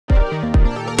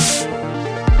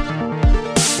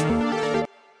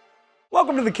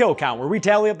Welcome to the Kill Count, where we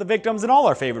tally up the victims in all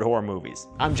our favorite horror movies.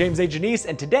 I'm James A. Janice,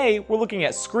 and today we're looking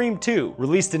at Scream 2,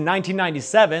 released in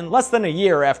 1997, less than a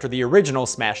year after the original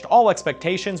smashed all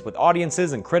expectations with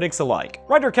audiences and critics alike.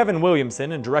 Writer Kevin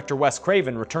Williamson and director Wes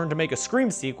Craven returned to make a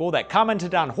Scream sequel that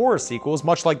commented on horror sequels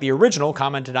much like the original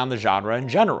commented on the genre in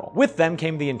general. With them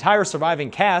came the entire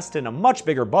surviving cast and a much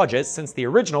bigger budget since the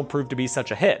original proved to be such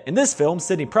a hit. In this film,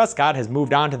 Sidney Prescott has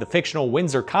moved on to the fictional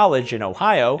Windsor College in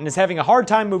Ohio and is having a hard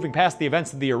time moving past the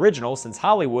events of the original since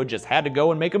Hollywood just had to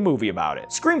go and make a movie about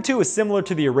it. Scream 2 is similar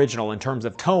to the original in terms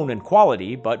of tone and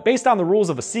quality, but based on the rules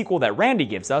of a sequel that Randy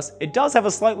gives us, it does have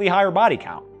a slightly higher body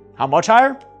count. How much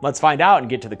higher? Let's find out and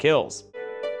get to the kills.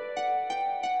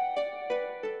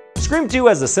 Scream 2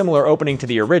 has a similar opening to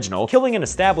the original, killing an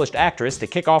established actress to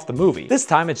kick off the movie. This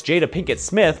time it's Jada Pinkett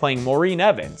Smith playing Maureen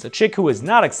Evans, a chick who is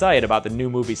not excited about the new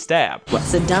movie Stab.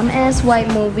 It's a dumbass white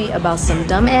movie about some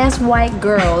dumbass white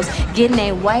girls getting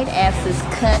their white asses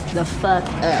cut the fuck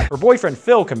up. Her boyfriend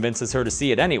Phil convinces her to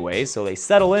see it anyway, so they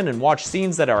settle in and watch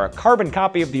scenes that are a carbon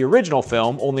copy of the original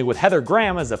film, only with Heather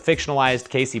Graham as a fictionalized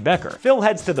Casey Becker. Phil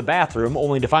heads to the bathroom,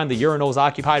 only to find the urinals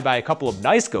occupied by a couple of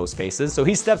nice ghost faces, so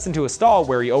he steps into a stall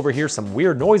where he overhears some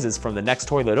weird noises from the next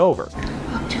toilet over.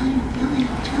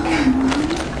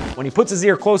 When he puts his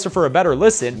ear closer for a better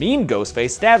listen, mean Ghostface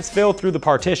stabs Phil through the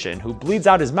partition, who bleeds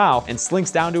out his mouth and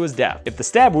slinks down to his death. If the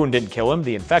stab wound didn't kill him,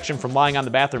 the infection from lying on the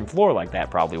bathroom floor like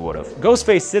that probably would've.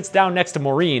 Ghostface sits down next to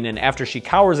Maureen, and after she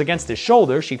cowers against his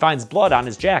shoulder, she finds blood on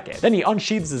his jacket. Then he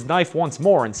unsheathes his knife once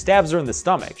more and stabs her in the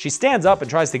stomach. She stands up and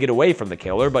tries to get away from the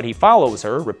killer, but he follows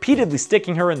her, repeatedly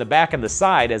sticking her in the back and the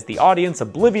side as the audience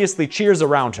obliviously cheers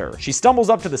around her. She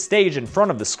stumbles up to the stage in front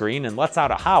of the screen and lets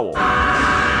out a howl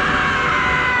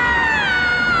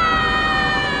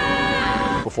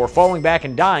before falling back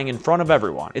and dying in front of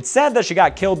everyone. It's sad that she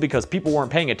got killed because people weren't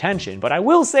paying attention, but I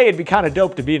will say it'd be kinda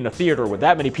dope to be in a theater with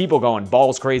that many people going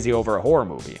balls crazy over a horror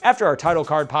movie. After our title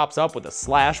card pops up with a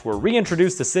slash, we're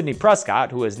reintroduced to Sidney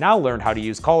Prescott, who has now learned how to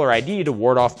use caller ID to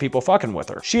ward off people fucking with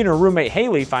her. She and her roommate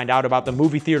Haley find out about the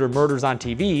movie theater murders on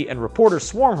TV, and reporters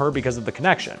swarm her because of the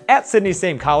connection. At Sidney's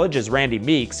same college is Randy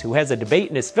Meeks, who has a debate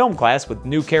in his film class with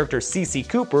new characters Cece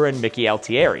Cooper and Mickey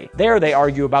Altieri. There they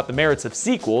argue about the merits of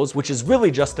sequels, which is really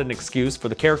just an excuse for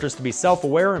the characters to be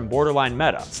self-aware and borderline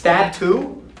meta. Stab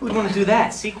 2? Who would want to do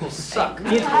that? Sequels suck.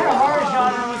 The entire horror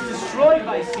genre was destroyed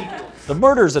by sequels. The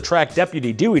murders attract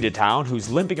Deputy Dewey to town, who's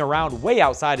limping around way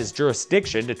outside his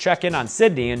jurisdiction to check in on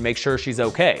Sidney and make sure she's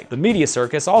okay. The media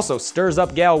circus also stirs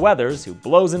up Gail Weathers, who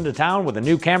blows into town with a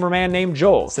new cameraman named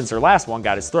Joel, since her last one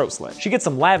got his throat slit. She gets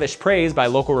some lavish praise by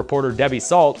local reporter Debbie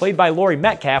Salt, played by Laurie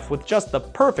Metcalf, with just the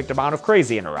perfect amount of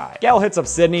crazy in her eye. Gail hits up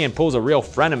Sidney and pulls a real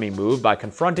frenemy move by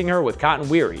confronting her with Cotton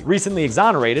Weary, recently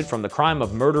exonerated from the crime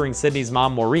of murdering Sidney's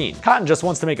mom Maureen. Cotton just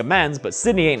wants to make amends, but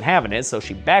Sidney ain't having it, so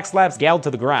she backslaps Gail to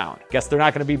the ground. Guess they're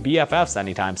not gonna be BFFs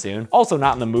anytime soon. Also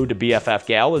not in the mood to BFF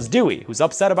Gail is Dewey, who's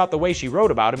upset about the way she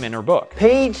wrote about him in her book.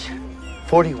 Page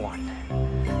 41.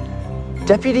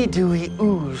 Deputy Dewey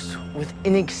oozed with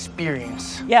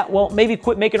inexperience. Yeah, well, maybe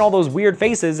quit making all those weird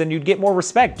faces and you'd get more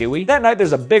respect, Dewey. That night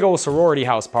there's a big old sorority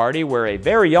house party where a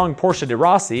very young Portia de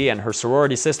Rossi and her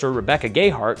sorority sister Rebecca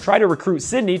Gayhart try to recruit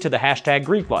Sidney to the hashtag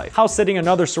Greek life. House sitting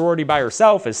another sorority by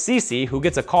herself is Cece, who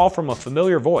gets a call from a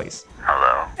familiar voice.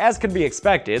 Hello? As could be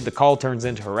expected, the call turns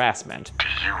into harassment. Do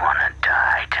you wanna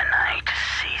die tonight,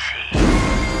 Cece?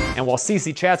 And while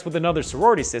Cece chats with another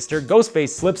sorority sister, Ghostface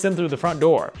slips in through the front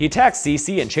door. He attacks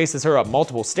Cece and chases her up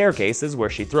multiple staircases where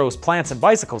she throws plants and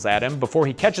bicycles at him before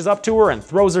he catches up to her and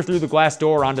throws her through the glass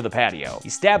door onto the patio. He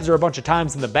stabs her a bunch of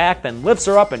times in the back, then lifts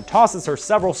her up and tosses her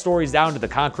several stories down to the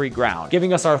concrete ground,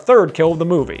 giving us our third kill of the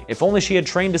movie. If only she had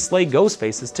trained to slay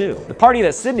Ghostfaces too. The party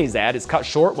that Sidney's at is cut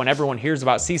short when everyone hears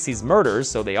about Cece's murders,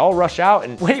 so they all rush out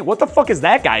and wait, what the fuck is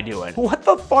that guy doing? What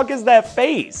the fuck is that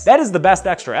face? That is the best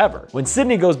extra ever. When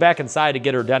Sidney goes back inside to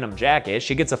get her denim jacket,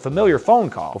 she gets a familiar phone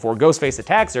call before Ghostface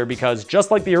attacks her because, just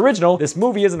like the original, this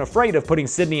movie isn't afraid of putting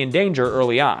Sidney in danger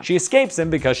early on. She escapes him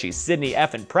because she's Sidney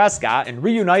effing Prescott and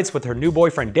reunites with her new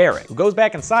boyfriend Derek, who goes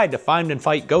back inside to find and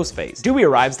fight Ghostface. Dewey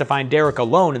arrives to find Derek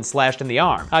alone and slashed in the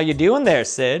arm. How you doing there,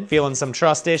 Sid? Feeling some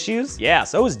trust issues? Yeah,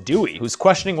 so is Dewey, who's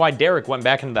questioning why Derek went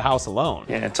back into the house alone.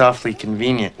 Yeah, it's awfully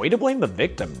convenient. Way to blame the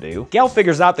victim, dude. Gail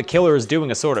figures out the killer is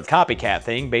doing a sort of copycat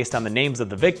thing based on the names of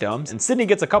the victims, and Sidney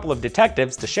gets a couple of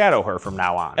detectives to shadow her from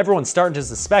now on. Everyone's starting to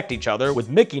suspect each other, with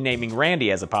Mickey naming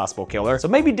Randy as a possible killer, so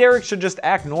maybe Derek should just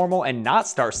act normal and not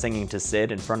start singing to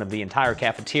Sid in front of the entire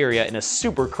cafeteria in a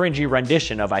super cringy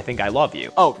rendition of I Think I Love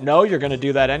You. Oh, no, you're gonna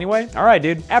do that anyway? Alright,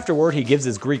 dude. Afterward, he gives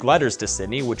his Greek letters to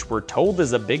Sidney, which we're told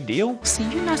is a big deal. See,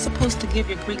 you're not supposed to give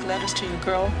your Greek letters to your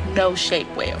girl. No shape,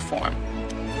 way, or form.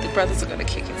 The brothers are gonna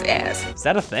kick his ass. Is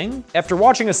that a thing? After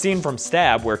watching a scene from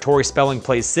Stab where Tori Spelling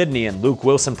plays Sydney and Luke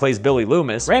Wilson plays Billy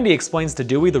Loomis, Randy explains to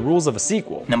Dewey the rules of a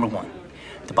sequel. Number 1,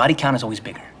 the body count is always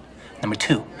bigger. Number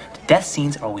 2, the death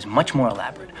scenes are always much more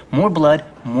elaborate. More blood,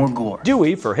 more gore.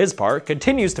 Dewey, for his part,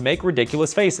 continues to make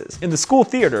ridiculous faces. In the school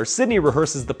theater, Sydney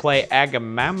rehearses the play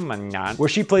Agamemnon, where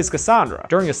she plays Cassandra.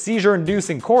 During a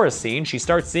seizure-inducing chorus scene, she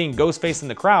starts seeing Ghostface in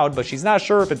the crowd, but she's not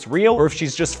sure if it's real or if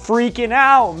she's just freaking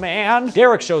out, man.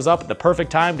 Derek shows up at the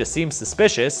perfect time to seem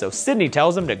suspicious, so Sydney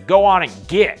tells him to go on and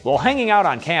get. While hanging out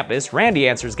on campus, Randy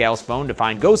answers Gal's phone to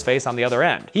find Ghostface on the other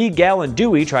end. He, Gal, and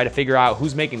Dewey try to figure out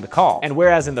who's making the call. And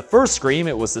whereas in the first Scream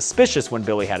it was suspicious when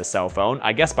Billy had a cell phone,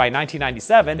 I guess by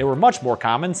 1997 they were much more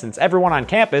common since everyone on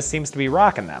campus seems to be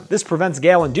rocking them. This prevents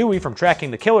Gal and Dewey from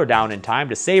tracking the killer down in time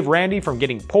to save Randy from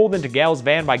getting pulled into Gal's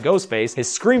van by Ghostface,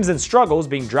 his screams and struggles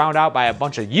being drowned out by a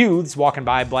bunch of youths walking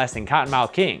by blasting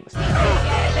Cottonmouth Kings.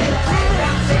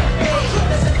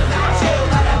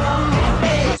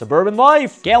 Suburban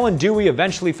life! Gal and Dewey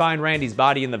eventually find Randy's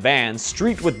body in the van,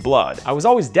 streaked with blood. I was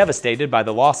always devastated by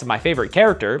the loss of my favorite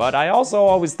character, but I also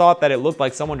always thought that it looked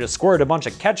like someone just squirted a bunch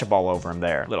of ketchup all over him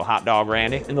there. Little hot dog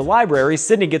Randy. In the library,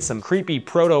 Sydney gets some creepy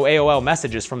proto-AOL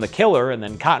messages from the killer, and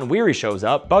then Cotton Weary shows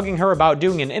up, bugging her about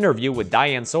doing an interview with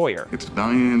Diane Sawyer. It's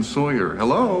Diane Sawyer.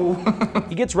 Hello?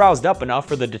 He gets roused up enough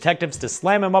for the detectives to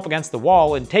slam him up against the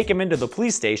wall and take him into the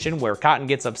police station, where Cotton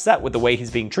gets upset with the way he's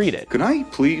being treated. Could I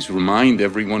please remind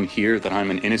everyone here that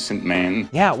I'm an innocent man?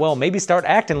 Yeah, well, maybe start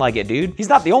acting like it, dude. He's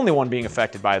not the only one being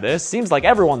affected by this. Seems like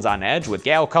everyone's on edge, with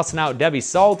Gal cussing out Debbie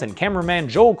Salt and cameraman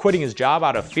Joel quitting his job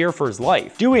out of fear for his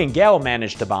life. Dewey and Gal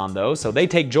manage to bond though, so they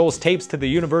take Joel's tapes to the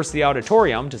university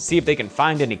auditorium to see if they can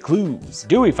find any clues.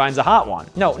 Dewey finds a hot one.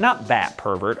 No, not that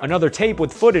pervert. Another tape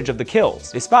with footage of the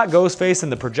kills. They spot Ghostface in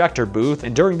the projector booth,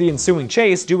 and during the ensuing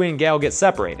chase, Dewey and Gal get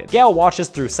separated. Gal watches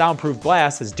through soundproof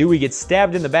glass as Dewey gets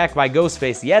stabbed in the back by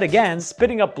Ghostface yet again,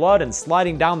 spitting up blood and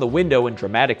sliding down the window in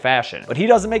dramatic fashion. But he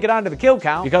doesn't make it onto the kill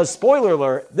count because, spoiler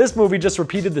alert, this movie just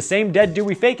repeated the same dead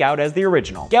Dewey fake out as the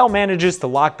original. Gal manages to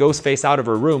lock Ghostface out of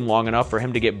her room long enough for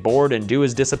him to get bored and do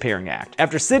his disappearing act.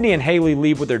 After Sydney and Haley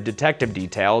leave with their detective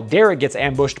detail, Derek gets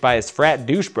ambushed by his frat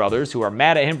douche brothers who are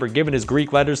mad at him for giving his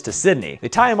Greek letters to Sydney. They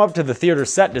tie him up to the theater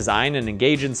set design and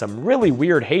engage in some really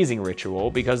weird hazing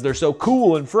ritual because they're so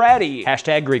cool and fratty.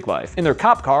 Hashtag Greek life. In their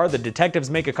cop car, the detectives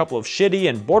make a couple of shitty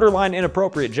and borderline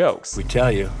inappropriate jokes. We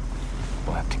tell you,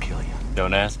 we'll have to kill you.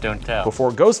 Don't ask, don't tell.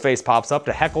 Before Ghostface pops up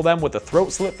to heckle them with a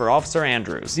throat slit for Officer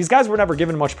Andrews. These guys were never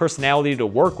given much personality to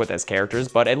work with as characters,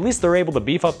 but at least they're able to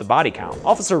beef up the body count.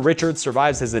 Officer Richards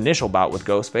survives his initial bout with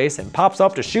Ghostface and pops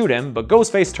up to shoot him, but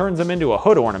Ghostface turns him into a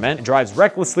hood ornament and drives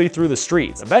recklessly through the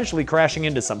streets, eventually crashing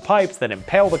into some pipes that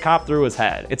impale the cop through his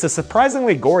head. It's a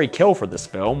surprisingly gory kill for this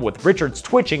film, with Richards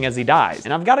twitching as he dies,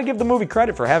 and I've got to give the movie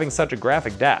credit for having such a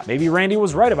graphic death. Maybe Randy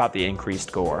was right about the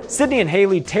increased gore. Sydney and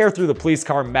Haley tear through the police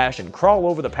car mesh and crawl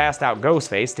over the passed out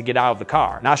Ghostface to get out of the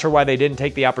car. Not sure why they didn't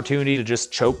take the opportunity to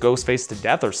just choke Ghostface to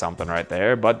death or something right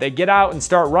there, but they get out and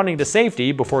start running to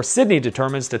safety before Sydney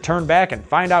determines to turn back and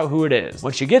find out who it is.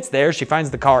 When she gets there, she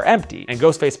finds the car empty, and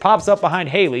Ghostface pops up behind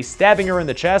Haley, stabbing her in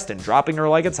the chest and dropping her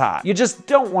like it's hot. You just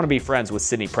don't want to be friends with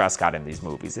Sidney Prescott in these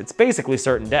movies. It's basically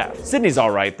certain death. Sydney's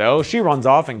alright though. She runs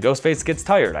off and Ghostface gets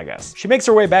tired, I guess. She makes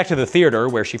her way back to the theater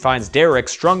where she finds Derek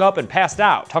strung up and passed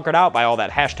out, tuckered out by all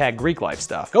that hashtag Greek life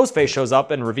stuff. Ghostface shows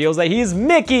up and reveals that he's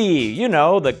Mickey! You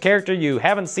know, the character you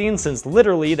haven't seen since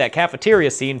literally that cafeteria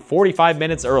scene 45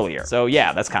 minutes earlier. So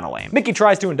yeah, that's kinda lame. Mickey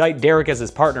tries to indict Derek as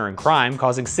his partner in crime,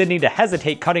 causing Sydney to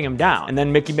hesitate cutting him down, and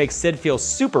then Mickey makes Sid feel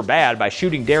super bad by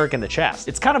shooting Derek in the chest.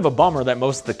 It's kind of a bummer that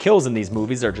most of the kills in these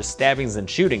movies are just stabbings and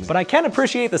shootings, but I can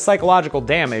appreciate the psychological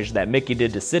damage that Mickey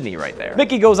did to Sydney right there.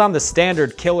 Mickey goes on the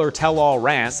standard killer tell-all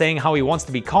rant, saying how he wants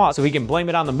to be caught so he can blame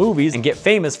it on the movies and get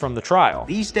famous from the trial.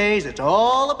 These days, it's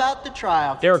all about the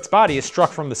trial. Derek's body is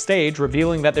struck from the stage,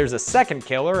 revealing that there's a second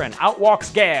killer, and out walks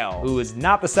Gal, who is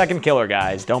not the second killer,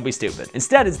 guys, don't be stupid.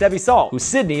 Instead, it's Debbie Salt, who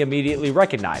Sydney immediately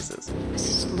recognizes.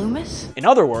 Mrs. Loomis? In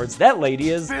other words, that lady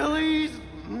is Billy's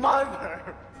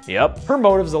mother. Yep, her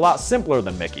motive's a lot simpler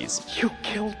than Mickey's. You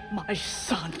killed my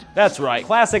son. That's right,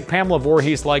 classic Pamela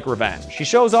Voorhees-like revenge. She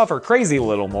shows off her crazy a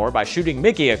little more by shooting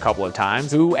Mickey a couple of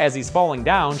times, who, as he's falling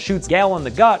down, shoots Gal in the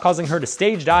gut, causing her to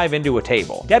stage dive into a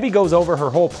table. Debbie goes over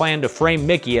her whole plan to frame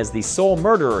Mickey as the sole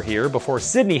murderer here before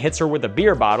Sydney hits her with a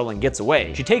beer bottle and gets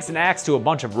away. She takes an axe to a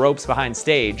bunch of ropes behind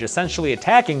stage, essentially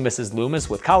attacking Mrs. Loomis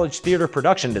with college theater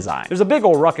production design. There's a big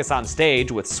ol' ruckus on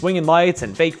stage with swinging lights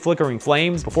and fake flickering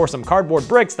flames before some cardboard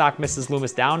bricks quick knock Mrs.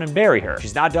 Loomis down and bury her.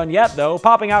 She's not done yet though,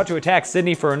 popping out to attack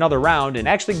Sydney for another round and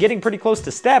actually getting pretty close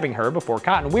to stabbing her before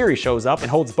Cotton Weary shows up and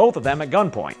holds both of them at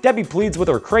gunpoint. Debbie pleads with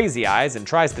her crazy eyes and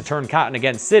tries to turn Cotton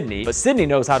against Sydney, but Sydney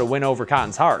knows how to win over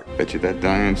Cotton's heart. Bet you that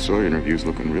Diane Sawyer interview's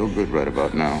looking real good right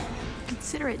about now.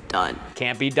 Consider it done.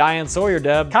 Can't beat Diane Sawyer,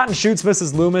 Deb. Cotton shoots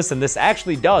Mrs. Loomis, and this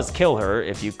actually does kill her,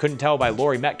 if you couldn't tell by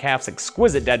Laurie Metcalf's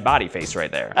exquisite dead body face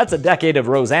right there. That's a decade of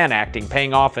Roseanne acting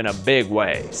paying off in a big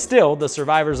way. Still, the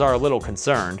survivors are a little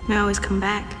concerned. I always come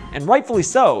back. And rightfully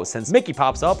so, since Mickey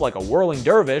pops up like a whirling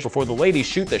dervish before the ladies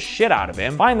shoot the shit out of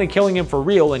him, finally killing him for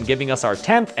real and giving us our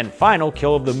 10th and final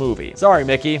kill of the movie. Sorry,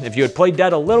 Mickey, if you had played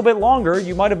dead a little bit longer,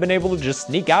 you might have been able to just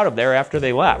sneak out of there after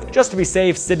they left. Just to be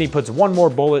safe, Sydney puts one more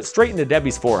bullet straight into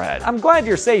Debbie's forehead. I'm glad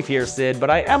you're safe here, Sid, but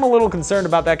I am a little concerned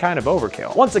about that kind of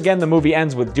overkill. Once again, the movie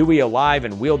ends with Dewey alive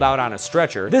and wheeled out on a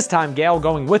stretcher, this time Gale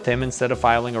going with him instead of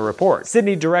filing a report.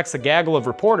 Sydney directs a gaggle of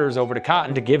reporters over to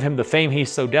Cotton to give him the fame he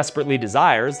so desperately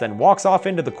desires, then walks off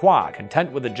into the quad,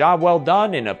 content with a job well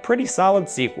done in a pretty solid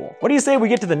sequel. What do you say we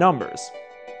get to the numbers?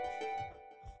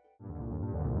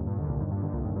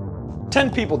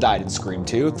 10 people died in Scream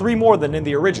 2, 3 more than in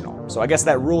the original, so I guess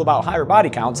that rule about higher body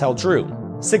counts held true.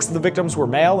 6 of the victims were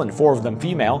male and 4 of them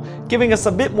female, giving us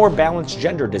a bit more balanced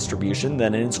gender distribution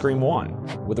than in Scream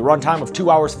 1. With a runtime of 2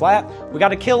 hours flat, we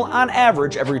got a kill on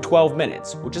average every 12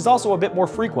 minutes, which is also a bit more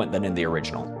frequent than in the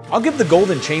original. I'll give the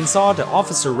golden chainsaw to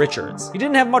Officer Richards. He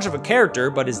didn't have much of a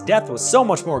character, but his death was so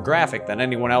much more graphic than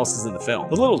anyone else's in the film.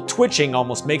 The little twitching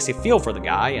almost makes you feel for the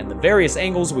guy, and the various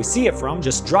angles we see it from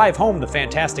just drive home the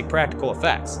fantastic practical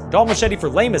effects. Dull machete for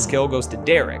lamest kill goes to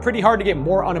Derek. Pretty hard to get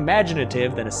more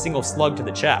unimaginative than a single slug to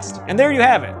the chest. And there you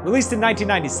have it. Released in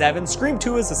 1997, Scream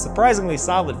 2 is a surprisingly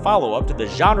solid follow-up to the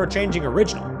genre-changing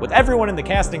original, with everyone in the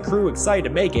cast and crew excited to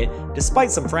make it, despite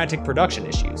some frantic production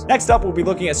issues. Next up, we'll be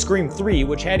looking at Scream 3,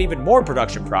 which had even more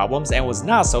production problems and was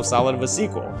not so solid of a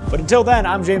sequel. But until then,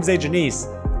 I'm James A. Janice.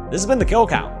 This has been The Kill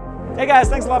Count. Hey guys,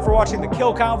 thanks a lot for watching The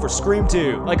Kill Count for Scream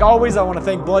 2. Like always, I want to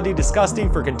thank Bloody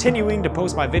Disgusting for continuing to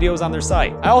post my videos on their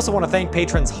site. I also want to thank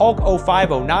patrons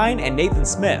Hulk0509 and Nathan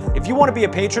Smith. If you want to be a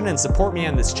patron and support me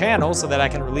on this channel so that I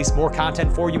can release more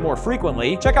content for you more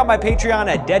frequently, check out my Patreon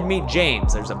at Dead Meat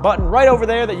James. There's a button right over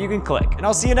there that you can click. And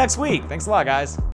I'll see you next week. Thanks a lot, guys.